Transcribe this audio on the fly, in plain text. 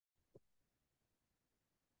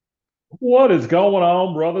What is going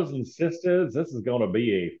on, brothers and sisters? This is going to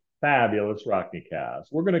be a fabulous Rocky Cast.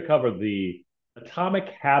 We're going to cover the atomic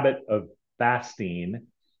habit of fasting,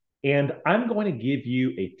 and I'm going to give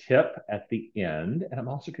you a tip at the end, and I'm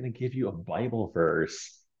also going to give you a Bible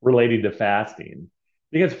verse related to fasting,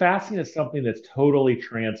 because fasting is something that's totally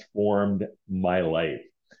transformed my life.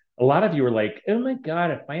 A lot of you are like, oh my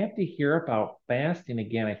God, if I have to hear about fasting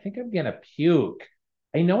again, I think I'm going to puke.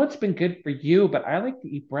 I know it's been good for you, but I like to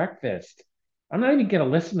eat breakfast. I'm not even going to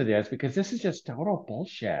listen to this because this is just total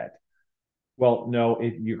bullshit. Well, no,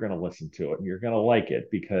 you're going to listen to it and you're going to like it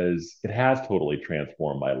because it has totally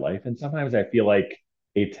transformed my life. And sometimes I feel like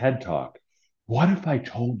a TED Talk. What if I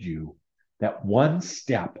told you that one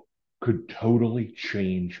step could totally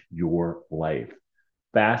change your life?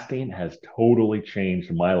 Fasting has totally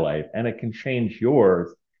changed my life and it can change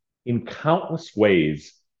yours in countless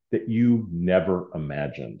ways that you never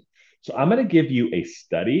imagined. So I'm going to give you a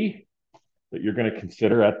study that you're going to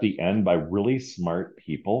consider at the end by really smart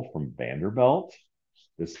people from Vanderbilt.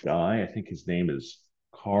 This guy, I think his name is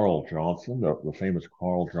Carl Johnson, the famous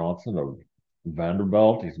Carl Johnson of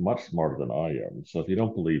Vanderbilt. He's much smarter than I am. So if you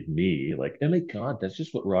don't believe me, like, oh my God, that's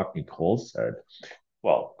just what Rocky Cole said.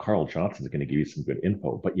 Well, Carl Johnson's going to give you some good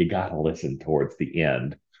info, but you got to listen towards the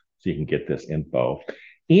end so you can get this info.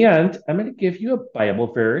 And I'm going to give you a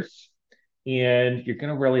Bible verse, and you're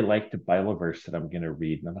going to really like the Bible verse that I'm going to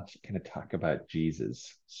read. And I'm also going to talk about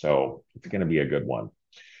Jesus. So it's going to be a good one.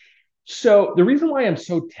 So the reason why I'm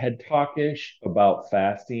so TED Talkish about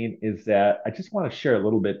fasting is that I just want to share a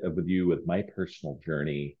little bit with you with my personal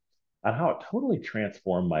journey on how it totally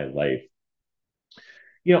transformed my life.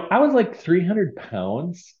 I was like 300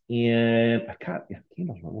 pounds and I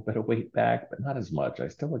gained a little bit of weight back, but not as much. I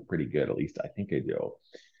still look pretty good. At least I think I do.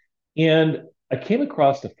 And I came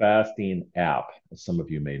across the fasting app, as some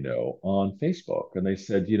of you may know, on Facebook. And they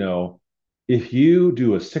said, if you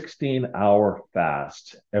do a 16-hour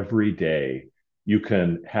fast every day, you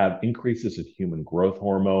can have increases in human growth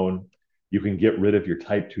hormone. You can get rid of your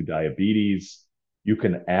type 2 diabetes. You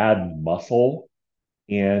can add muscle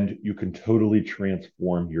and you can totally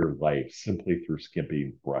transform your life simply through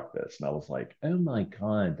skipping breakfast. And I was like, oh my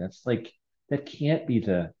God, that can't be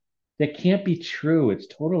that can't be true. It's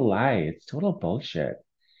total lie. It's total bullshit.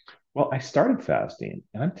 Well, I started fasting,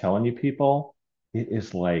 and I'm telling you, people, it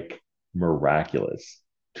is like miraculous.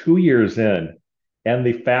 2 years in, and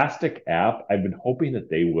the Fastic app, I've been hoping that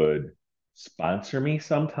they would sponsor me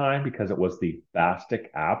sometime because it was the Fastic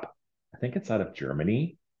app. I think it's out of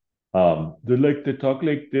Germany. They talk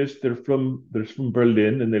like this. They're from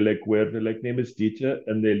Berlin and they like wear their like name is Dieter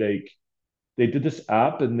and they did this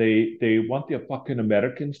app and they want the fucking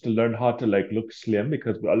Americans to learn how to like look slim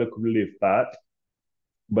because we all look really fat.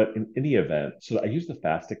 But in any event, so I use the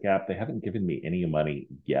Fastic app. They haven't given me any money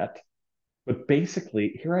yet. But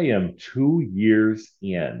basically, here I am 2 years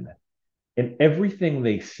in, and everything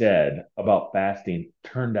they said about fasting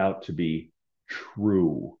turned out to be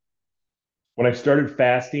true. When I started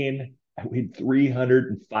fasting, I weighed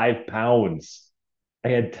 305 pounds. I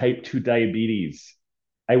had type 2 diabetes.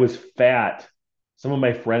 I was fat. Some of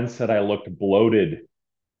my friends said I looked bloated,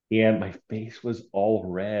 and my face was all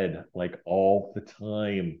red, like all the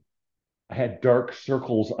time. I had dark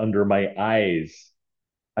circles under my eyes.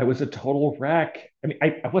 I was a total wreck. I mean,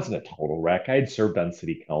 I wasn't a total wreck. I had served on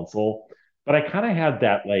city council, but I kind of had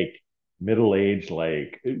that like middle age,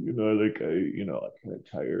 I'm kind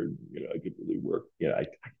of tired. I could really work. I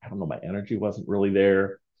don't know. My energy wasn't really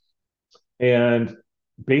there. And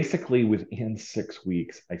basically, within 6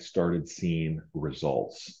 weeks, I started seeing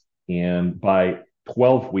results. And by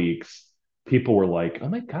 12 weeks, people were like, oh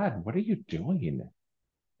my God, what are you doing?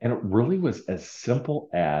 And it really was as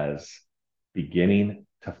simple as beginning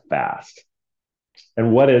to fast.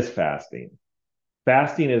 And what is fasting?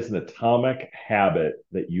 Fasting is an atomic habit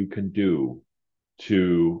that you can do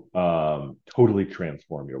to totally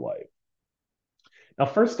transform your life. Now,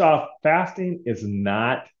 first off, fasting is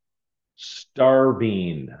not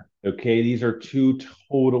starving. Okay, these are two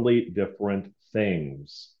totally different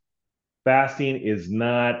things. Fasting is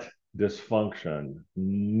not dysfunction.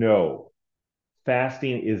 No,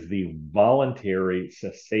 fasting is the voluntary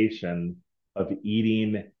cessation of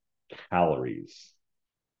eating calories.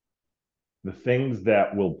 The things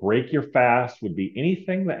that will break your fast would be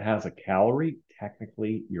anything that has a calorie.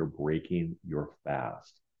 Technically, you're breaking your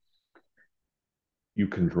fast. You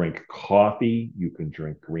can drink coffee, you can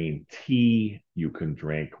drink green tea, you can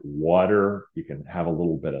drink water, you can have a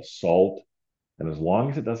little bit of salt. And as long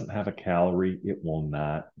as it doesn't have a calorie, it will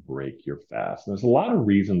not break your fast. And there's a lot of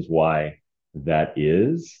reasons why that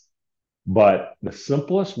is. But the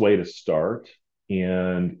simplest way to start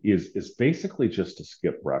and is basically just to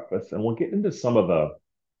skip breakfast. And we'll get into some of the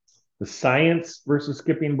science versus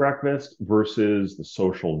skipping breakfast versus the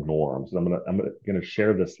social norms. And I'm gonna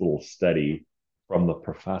share this little study from the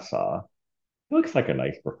professor. He looks like a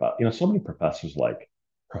nice professor. You know, so many professors like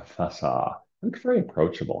professor. He looks very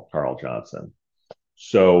approachable, Carl Johnson.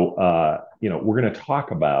 So, we're going to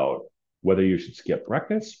talk about whether you should skip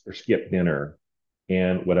breakfast or skip dinner,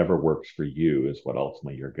 and whatever works for you is what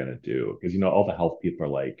ultimately you're going to do. Because, all the health people are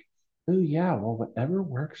like, oh, yeah, well, whatever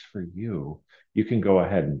works for you, you can go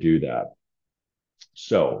ahead and do that.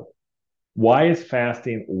 So, why is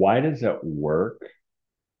fasting? Why does it work?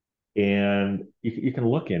 And you can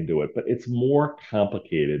look into it, but it's more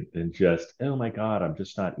complicated than just, oh my God, I'm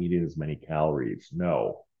just not eating as many calories.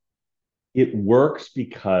 No, it works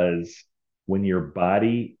because when your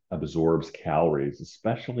body absorbs calories,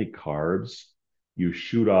 especially carbs, you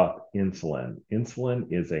shoot off insulin. Insulin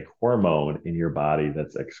is a hormone in your body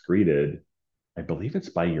that's excreted, I believe it's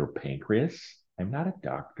by your pancreas. I'm not a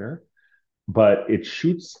doctor, but it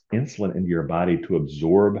shoots insulin into your body to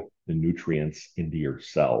absorb the nutrients into your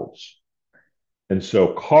cells. And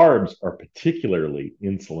so carbs are particularly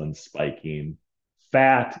insulin spiking.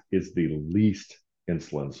 Fat is the least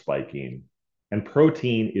insulin spiking. And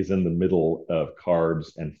protein is in the middle of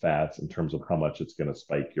carbs and fats in terms of how much it's going to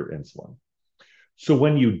spike your insulin. So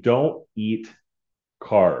when you don't eat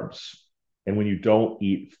carbs and when you don't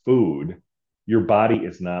eat food, your body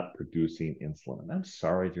is not producing insulin. And I'm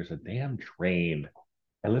sorry, there's a damn train.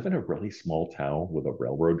 I live in a really small town with a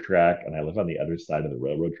railroad track, and I live on the other side of the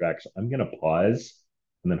railroad track. So I'm going to pause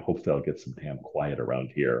and then hopefully I'll get some damn quiet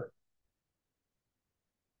around here.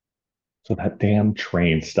 So that damn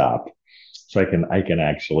train stopped. So I can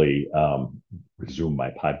actually resume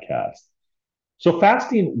my podcast. So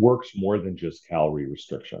fasting works more than just calorie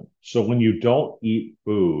restriction. So when you don't eat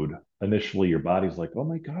food, initially your body's like, oh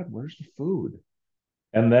my God, where's the food?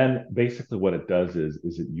 And then basically what it does is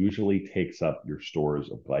it usually takes up your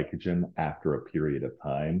stores of glycogen after a period of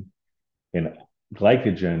time. And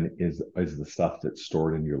glycogen is the stuff that's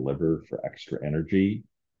stored in your liver for extra energy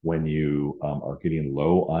when you are getting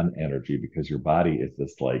low on energy because your body is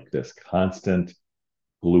this constant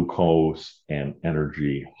glucose and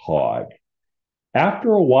energy hog.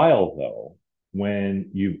 After a while, though,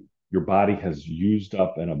 when your body has used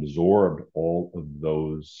up and absorbed all of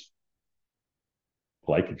those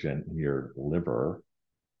glycogen in your liver,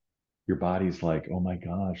 your body's like, oh my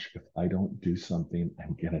gosh, if I don't do something,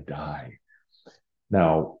 I'm gonna die.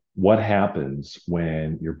 Now, what happens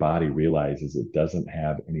when your body realizes it doesn't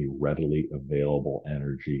have any readily available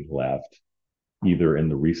energy left, either in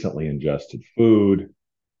the recently ingested food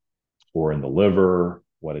or in the liver?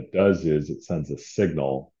 What it does is it sends a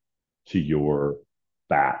signal to your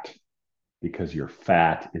fat because your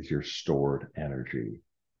fat is your stored energy.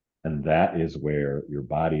 And that is where your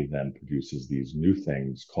body then produces these new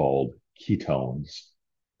things called ketones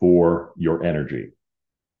for your energy.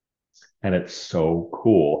 And it's so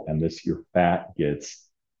cool. And your fat gets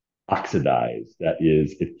oxidized. That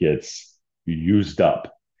is, it gets used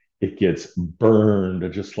up. It gets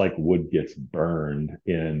burned, just like wood gets burned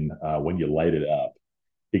in when you light it up.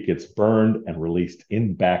 It gets burned and released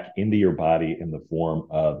back into your body in the form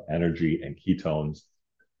of energy and ketones.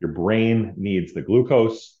 Your brain needs the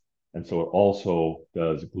glucose, and so it also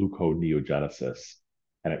does gluconeogenesis,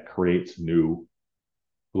 and it creates new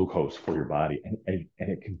glucose for your body. And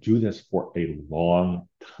it can do this for a long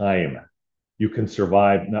time. You can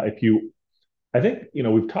survive. Now, I think,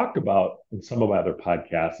 we've talked about in some of my other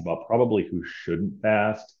podcasts about probably who shouldn't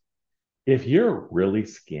fast. If you're really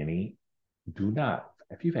skinny, do not.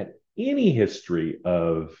 If you've had any history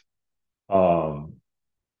of um,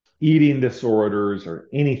 eating disorders or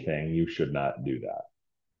anything, you should not do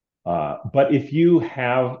that. But if you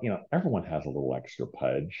have, everyone has a little extra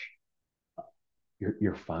pudge,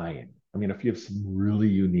 you're fine. I mean, if you have some really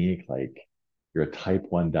unique, like you're a type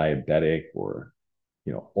 1 diabetic or,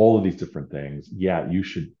 all of these different things, yeah,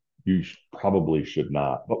 probably should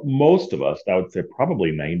not. But most of us, I would say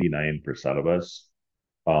probably 99% of us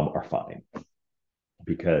are fine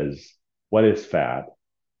because what is fat?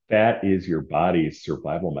 Fat is your body's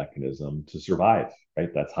survival mechanism to survive, right?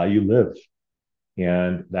 That's how you live.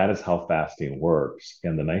 And that is how fasting works.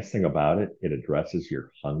 And the nice thing about it, it addresses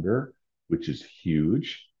your hunger, which is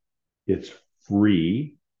huge. It's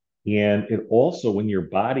free. And it also, when your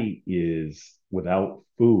body is without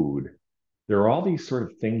food, there are all these sort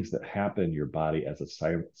of things that happen in your body as a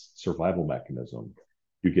survival mechanism.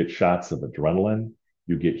 You get shots of adrenaline,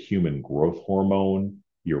 you get human growth hormone,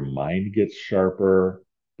 your mind gets sharper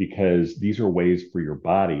because these are ways for your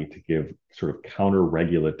body to give sort of counter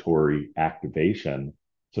regulatory activation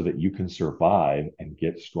so that you can survive and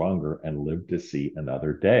get stronger and live to see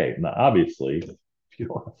another day. Now, obviously, if you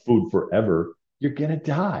don't have food forever, you're going to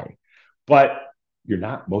die. But you're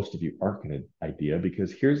not, most of you aren't going to idea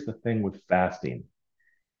because here's the thing with fasting,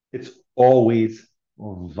 it's always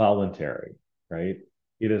voluntary, right?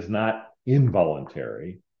 It is not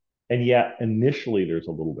involuntary. And yet, initially, there's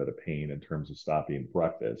a little bit of pain in terms of stopping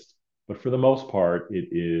breakfast. But for the most part, it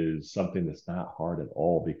is something that's not hard at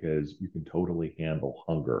all because you can totally handle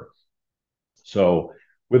hunger. So,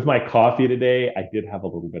 with my coffee today, I did have a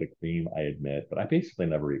little bit of cream, I admit, but I basically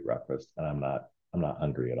never eat breakfast, and I'm not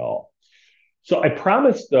hungry at all. So, I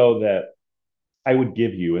promised though that I would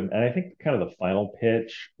give you, and I think kind of the final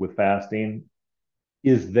pitch with fasting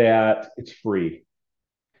is that it's free.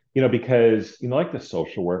 Because, like the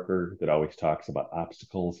social worker that always talks about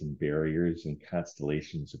obstacles and barriers and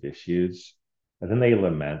constellations of issues, and then they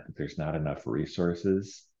lament that there's not enough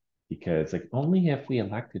resources because, like, only if we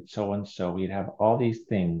elected so and so, we'd have all these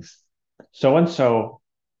things. So and so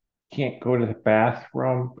can't go to the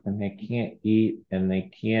bathroom and they can't eat and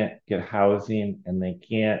they can't get housing and they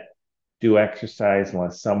can't do exercise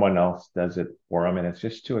unless someone else does it for them. And it's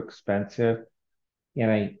just too expensive.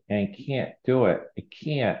 And I can't do it. I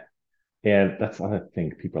can't. And that's another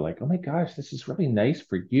thing. People are like, oh my gosh, this is really nice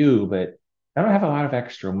for you, but I don't have a lot of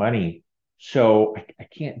extra money. So I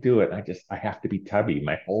can't do it. I have to be tubby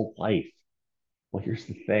my whole life. Well, here's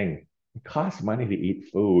the thing. It costs money to eat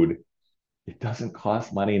food. It doesn't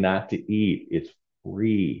cost money not to eat. It's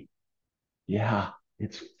free. Yeah,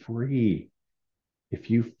 it's free. If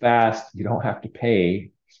you fast, you don't have to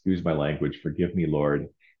pay. Excuse my language. Forgive me, Lord.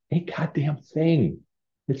 A goddamn thing.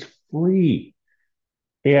 It's free.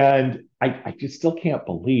 And I just still can't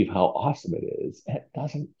believe how awesome it is. It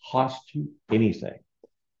doesn't cost you anything.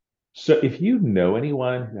 So if you know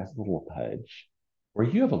anyone who has a little pudge, or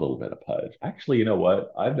you have a little bit of pudge, actually, you know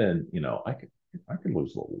what? I've been, I could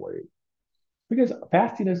lose a little weight because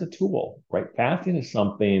fasting is a tool, right? Fasting is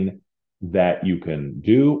something that you can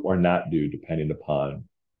do or not do depending upon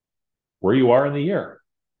where you are in the year.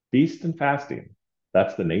 Feast and fasting.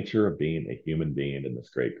 That's the nature of being a human being in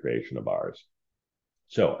this great creation of ours.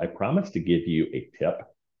 So I promised to give you a tip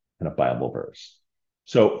and a Bible verse.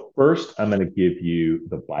 So first, I'm going to give you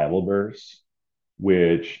the Bible verse,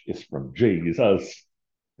 which is from Jesus.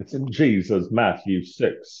 It's in Jesus, Matthew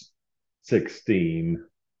 6:16.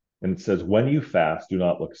 And it says, when you fast, do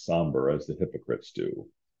not look somber as the hypocrites do,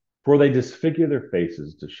 for they disfigure their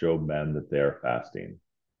faces to show men that they are fasting.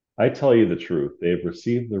 I tell you the truth, they have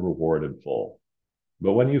received the reward in full.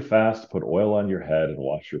 But when you fast, put oil on your head and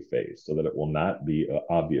wash your face, so that it will not be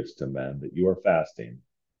obvious to men that you are fasting,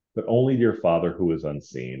 but only to your Father who is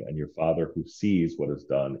unseen, and your Father who sees what is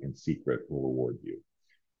done in secret will reward you.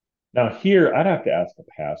 Now, here, I'd have to ask a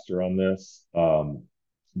pastor on this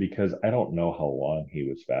because I don't know how long he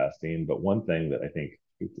was fasting. But one thing that I think, I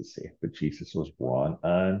hate to say, but Jesus was wrong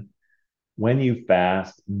on when you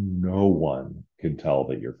fast, no one can tell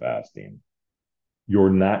that you're fasting.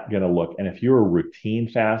 You're not going to look, and if you're a routine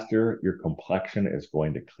faster, your complexion is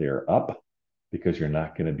going to clear up because you're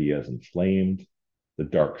not going to be as inflamed. The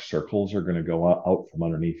dark circles are going to go out from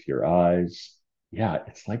underneath your eyes. Yeah,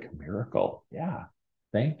 it's like a miracle. Yeah.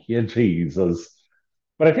 Thank you, Jesus.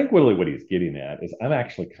 But I think really what he's getting at is I'm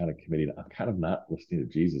actually kind of committing, I'm kind of not listening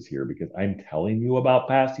to Jesus here because I'm telling you about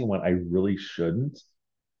fasting when I really shouldn't.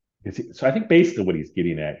 So I think basically what he's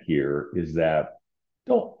getting at here is that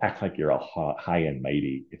don't act like you're all high and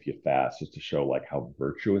mighty if you fast just to show like how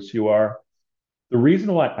virtuous you are. The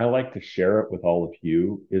reason why I like to share it with all of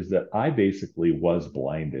you is that I basically was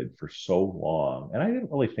blinded for so long and I didn't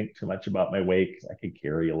really think too much about my weight because I could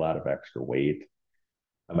carry a lot of extra weight.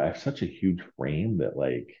 I have such a huge frame that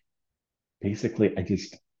like basically I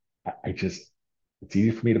just it's easy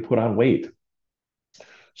for me to put on weight.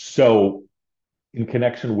 So in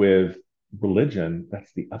connection with religion,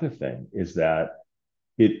 that's the other thing is that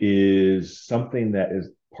it is something that is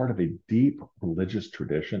part of a deep religious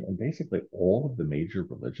tradition, and basically all of the major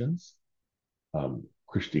religions,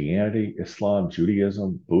 Christianity, Islam,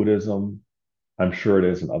 Judaism, Buddhism, I'm sure it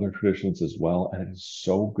is in other traditions as well, and it is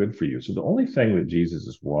so good for you. So the only thing that Jesus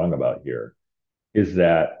is wrong about here is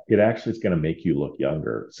that it actually is going to make you look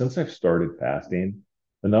younger. Since I've started fasting,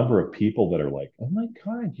 the number of people that are like, oh my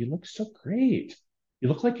God, you look so great. You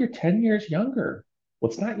look like you're 10 years younger. Well,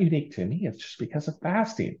 it's not unique to me. It's just because of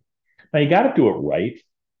fasting. Now, you got to do it right,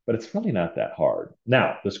 but it's really not that hard.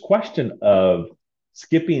 Now, this question of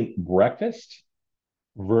skipping breakfast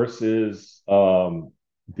versus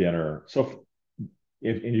dinner. So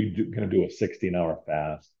if and you're going to do a 16-hour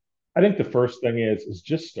fast, I think the first thing is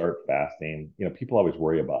just start fasting. People always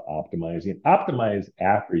worry about optimizing. Optimize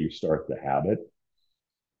after you start the habit.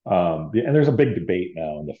 And there's a big debate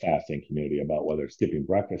now in the fasting community about whether skipping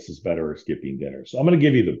breakfast is better or skipping dinner. So I'm going to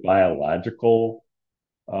give you the biological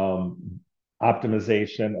um,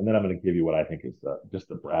 optimization, and then I'm going to give you what I think is just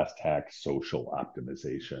the brass tacks social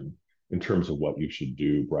optimization in terms of what you should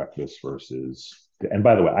do breakfast versus. And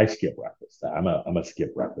by the way, I skip breakfast. I'm a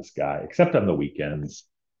skip breakfast guy, except on the weekends.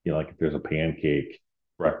 Like if there's a pancake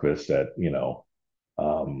breakfast at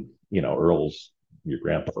Earl's, your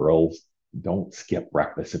grandpa Earl's. Don't skip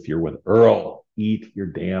breakfast if you're with Earl. Eat your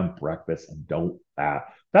damn breakfast and don't fast.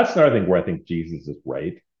 That's another thing where I think Jesus is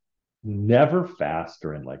right. Never fast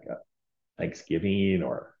during like a Thanksgiving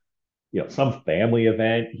or some family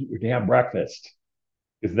event. Eat your damn breakfast,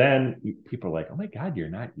 because then people are like, "Oh my God, you're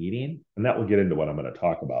not eating," and that will get into what I'm going to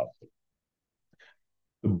talk about.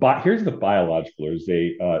 But here's the biological. There's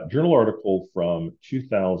a journal article from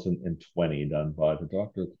 2020 done by the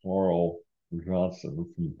Dr. Carl Johnson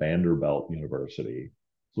from Vanderbilt University.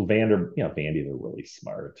 So Vandy, they're really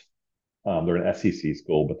smart. They're an SEC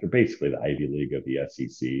school, but they're basically the Ivy League of the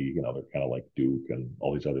SEC. They're kind of like Duke and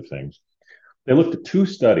all these other things. They looked at two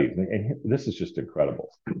studies, and this is just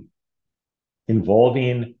incredible,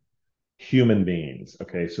 involving human beings.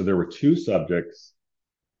 Okay, so there were two subjects.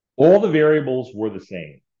 All the variables were the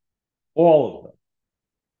same, all of them,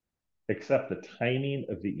 except the timing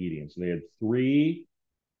of the eating. So they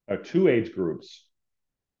had two age groups.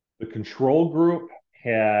 The control group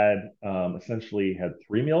had essentially had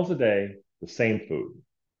 3 meals a day, the same food.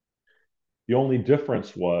 The only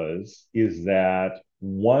difference is that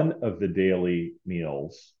one of the daily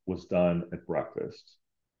meals was done at breakfast,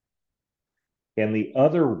 and the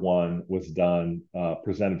other one was done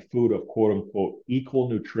presented food of quote unquote equal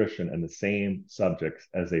nutrition and the same subjects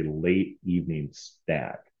as a late evening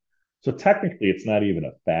snack. So technically, it's not even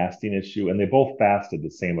a fasting issue, and they both fasted the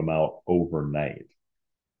same amount overnight,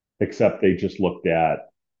 except they just looked at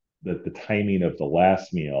the timing of the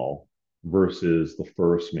last meal versus the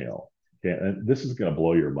first meal. Okay, and this is going to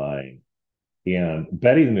blow your mind. And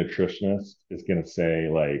Betty, the nutritionist, is going to say,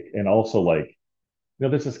 like, and also, like,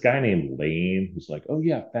 there's this guy named Lane who's like, oh,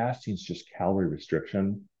 yeah, fasting is just calorie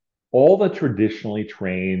restriction. All the traditionally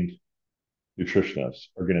trained nutritionists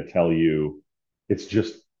are going to tell you it's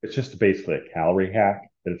just basically a calorie hack,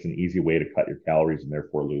 that it's an easy way to cut your calories and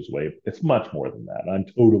therefore lose weight. It's much more than that. I'm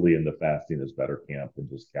totally in the fasting is better camp than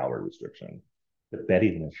just calorie restriction. But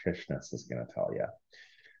Betty, the nutritionist, is going to tell you.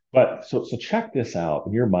 But so check this out,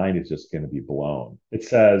 and your mind is just going to be blown. It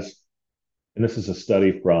says, and this is a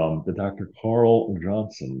study from the Dr. Carl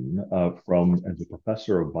Johnson, as a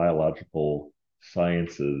professor of biological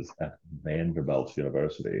sciences at Vanderbilt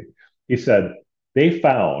University. He said they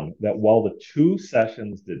found that while the two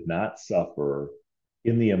sessions did not suffer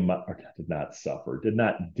in the amount, or did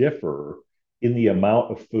not differ in the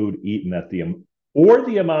amount of food eaten or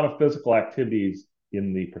the amount of physical activities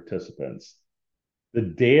in the participants, the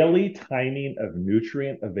daily timing of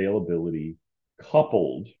nutrient availability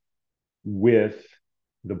coupled with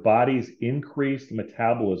the body's increased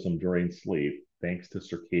metabolism during sleep, thanks to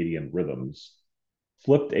circadian rhythms,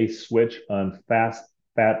 flipped a switch on fast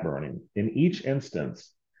fat burning. In each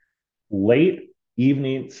instance, late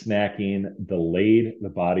evening snacking delayed the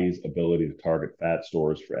body's ability to target fat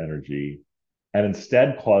stores for energy and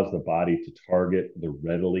instead caused the body to target the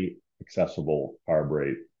readily accessible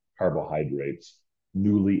carbohydrates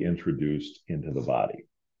newly introduced into the body.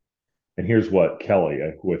 And here's what Kelly,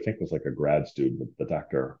 who I think was like a grad student, the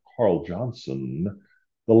Dr. Carl Johnson,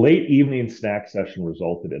 the late evening snack session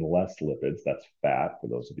resulted in less lipids, that's fat, for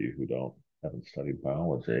those of you who haven't studied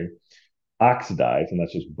biology, oxidized, and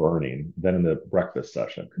that's just burning, than in the breakfast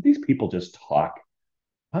session. Could these people just talk?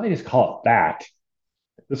 Why don't they just call it fat?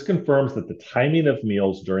 This confirms that the timing of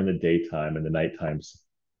meals during the daytime and the nighttime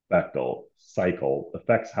cycle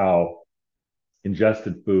affects how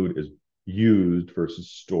ingested food is used versus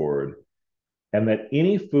stored, and that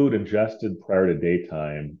any food ingested prior to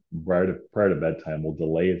bedtime will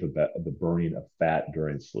delay the burning of fat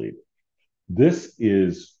during sleep. This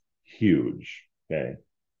is huge. Okay.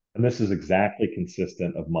 And this is exactly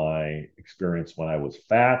consistent of my experience when I was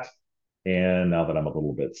fat. And now that I'm a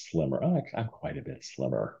little bit slimmer, I'm quite a bit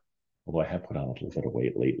slimmer, although I have put on a little bit of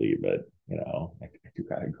weight lately, but I do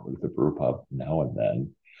got to go to the brew pub now and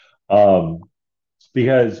then.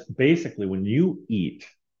 Because basically, when you eat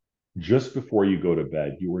just before you go to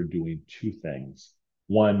bed, you are doing two things.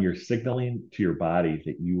 One, you're signaling to your body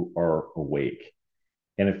that you are awake.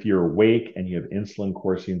 And if you're awake and you have insulin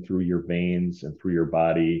coursing through your veins and through your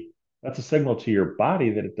body, that's a signal to your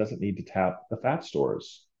body that it doesn't need to tap the fat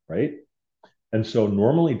stores, right? And so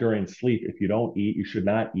normally during sleep, if you don't eat, you should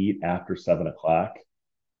not eat after 7 o'clock.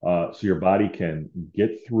 So your body can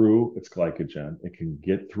get through its glycogen, it can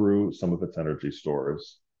get through some of its energy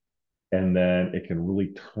stores, and then it can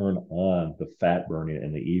really turn on the fat burning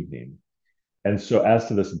in the evening. And so, as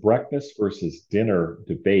to this breakfast versus dinner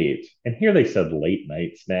debate, and here they said late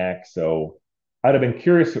night snack. So, I'd have been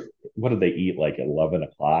curious, what did they eat like at 11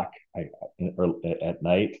 o'clock or at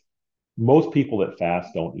night? Most people that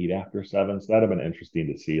fast don't eat after 7. So, that'd have been interesting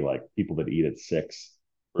to see like people that eat at 6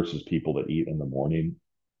 versus people that eat in the morning.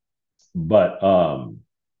 But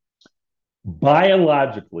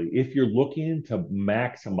biologically, if you're looking to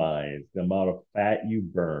maximize the amount of fat you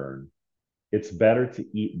burn, it's better to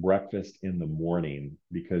eat breakfast in the morning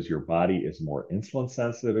because your body is more insulin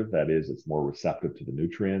sensitive. That is, it's more receptive to the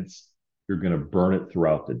nutrients. You're going to burn it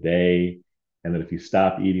throughout the day. And then if you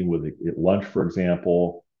stop eating with it at lunch, for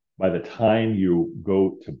example, by the time you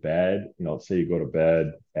go to bed, let's say you go to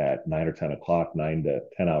bed at 9 or 10 o'clock, 9 to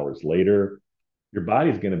 10 hours later, your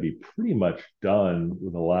body's going to be pretty much done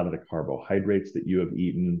with a lot of the carbohydrates that you have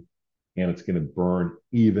eaten, and it's going to burn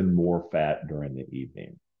even more fat during the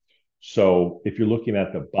evening. So if you're looking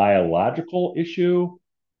at the biological issue,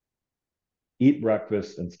 eat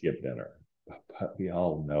breakfast and skip dinner. But we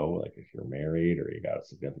all know, like if you're married or you got a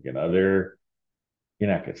significant other, you're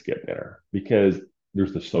not going to skip dinner because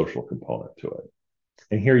there's the social component to it.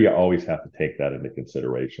 And here you always have to take that into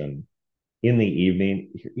consideration. In the evening,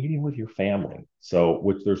 you're eating with your family. So,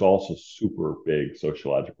 which there's also super big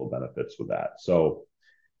sociological benefits with that. So,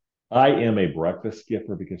 I am a breakfast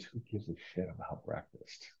skipper because who gives a shit about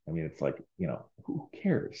breakfast? I mean, it's like, who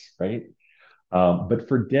cares, right? But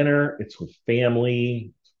for dinner, it's with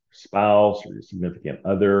family, spouse, or your significant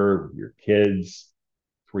other, your kids.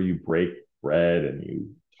 It's where you break bread and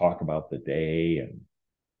you talk about the day and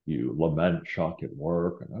you lament Chuck at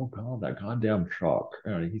work and oh god, that goddamn Chuck,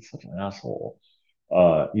 he's such an asshole.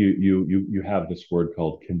 You have this word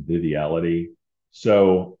called conviviality.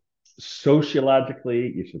 So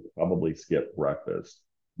sociologically, you should probably skip breakfast.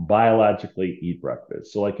 Biologically, eat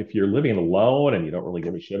breakfast. So like if you're living alone and you don't really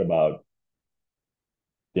give a shit about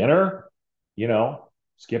dinner, you know,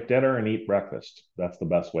 skip dinner and eat breakfast. That's the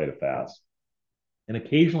best way to fast. And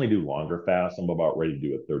occasionally do longer fasts. I'm about ready to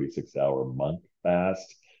do a 36-hour month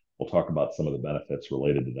fast. We'll talk about some of the benefits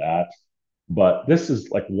related to that. But this is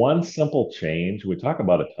like one simple change. We talk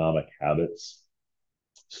about atomic habits.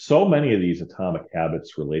 So many of these atomic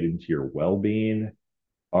habits relating to your well being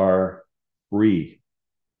are free.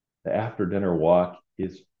 The after dinner walk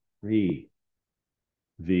is free.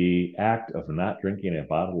 The act of not drinking a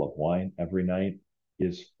bottle of wine every night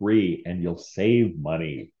is free and you'll save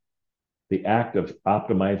money. The act of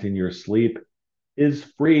optimizing your sleep is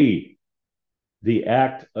free. The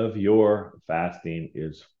act of your fasting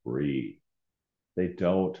is free. They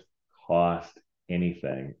don't cost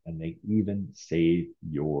anything and they even save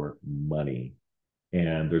your money.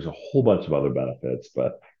 And there's a whole bunch of other benefits,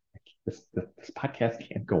 but this podcast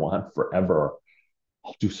can't go on forever.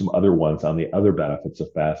 I'll do some other ones on the other benefits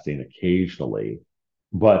of fasting occasionally.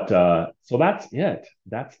 But so that's it.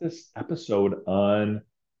 That's this episode on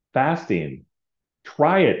fasting.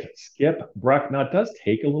 Try it. Skip breakfast. Now it does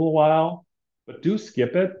take a little while, but do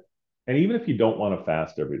skip it. And even if you don't want to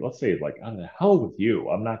fast let's say like, oh, the hell with you,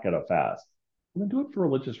 I'm not going to fast. Then do it for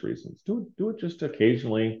religious reasons. Do it just to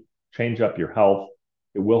occasionally change up your health.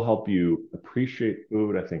 It will help you appreciate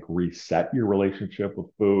food. I think reset your relationship with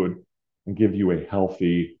food and give you a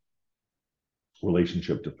healthy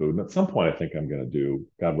relationship to food. And at some point, I think I'm going to do,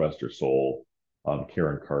 God rest her soul,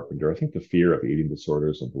 Karen Carpenter. I think the fear of eating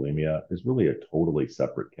disorders and bulimia is really a totally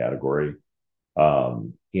separate category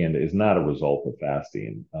and is not a result of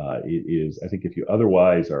fasting. It is, I think, if you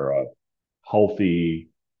otherwise are a healthy,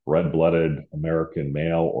 red blooded American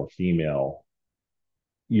male or female,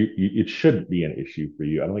 it shouldn't be an issue for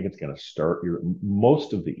you. I don't think it's going to start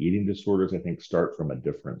most of the eating disorders, I think, start from a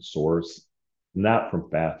different source, not from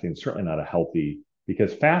fasting, certainly not a healthy,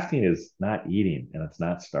 because fasting is not eating and it's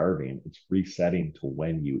not starving. It's resetting to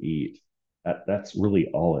when you eat. That's really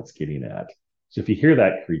all it's getting at. So if you hear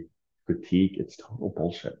that critique, it's total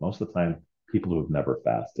bullshit. Most of the time, people who have never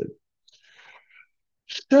fasted.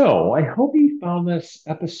 So I hope you found this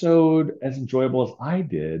episode as enjoyable as I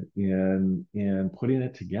did in putting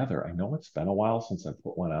it together. I know it's been a while since I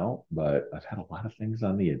put one out, but I've had a lot of things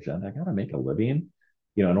on the agenda. I got to make a living.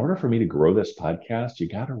 In order for me to grow this podcast, you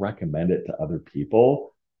got to recommend it to other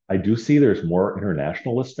people. I do see there's more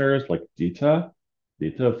international listeners like Dita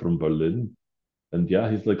from Berlin. And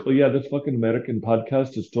yeah, he's like, oh yeah, this fucking American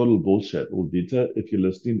podcast is total bullshit. Well, Dita, if you're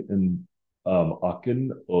listening in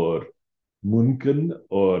Aachen or Munchen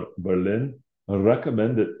or Berlin, I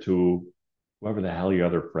recommend it to whoever the hell your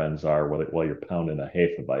other friends are while you're pounding a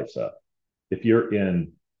Hefeweizen. If you're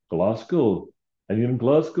in Glasgow and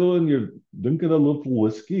you're drinking a little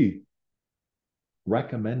whiskey,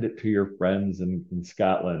 recommend it to your friends in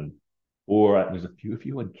Scotland. Or there's a few of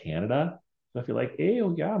you in Canada. So if you're like, hey,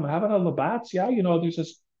 oh yeah, I'm having a Labatt's. Yeah,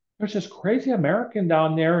 there's this crazy American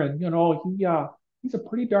down there, and he's a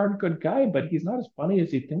pretty darn good guy, but he's not as funny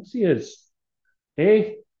as he thinks he is.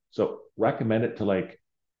 Hey, so recommend it to like,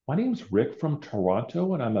 my name's Rick from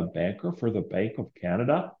Toronto, and I'm a banker for the Bank of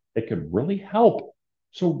Canada. It could really help.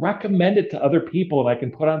 So recommend it to other people, and I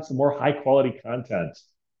can put on some more high quality content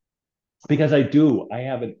because I do. I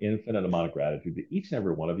have an infinite amount of gratitude to each and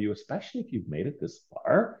every one of you, especially if you've made it this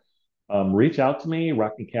far. Reach out to me,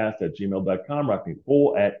 rockneycast@gmail.com,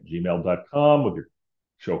 rockneyfull@gmail.com with your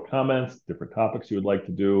show comments, different topics you would like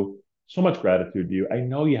to do. So much gratitude to you. I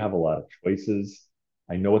know you have a lot of choices.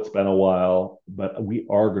 I know it's been a while, but we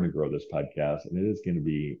are going to grow this podcast, and it's going to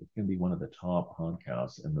be one of the top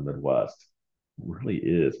podcasts in the Midwest. It really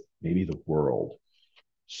is, maybe the world.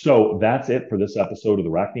 So that's it for this episode of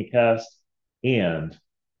the Rockney Cast. And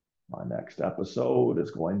my next episode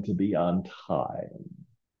is going to be on time.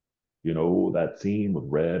 You know, that scene with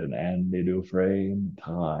Red and Andy Dufresne?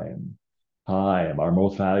 Time. Time, our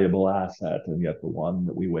most valuable asset, and yet the one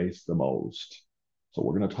that we waste the most. So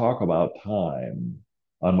we're going to talk about time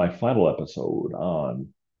on my final episode on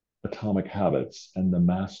atomic habits and the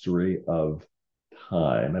mastery of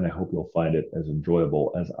time. And I hope you'll find it as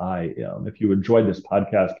enjoyable as I am. If you enjoyed this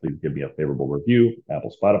podcast, please give me a favorable review,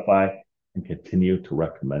 Apple, Spotify, and continue to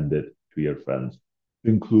recommend it to your friends,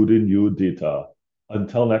 including you, Dita.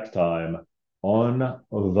 Until next time on the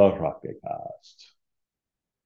Rocketcast.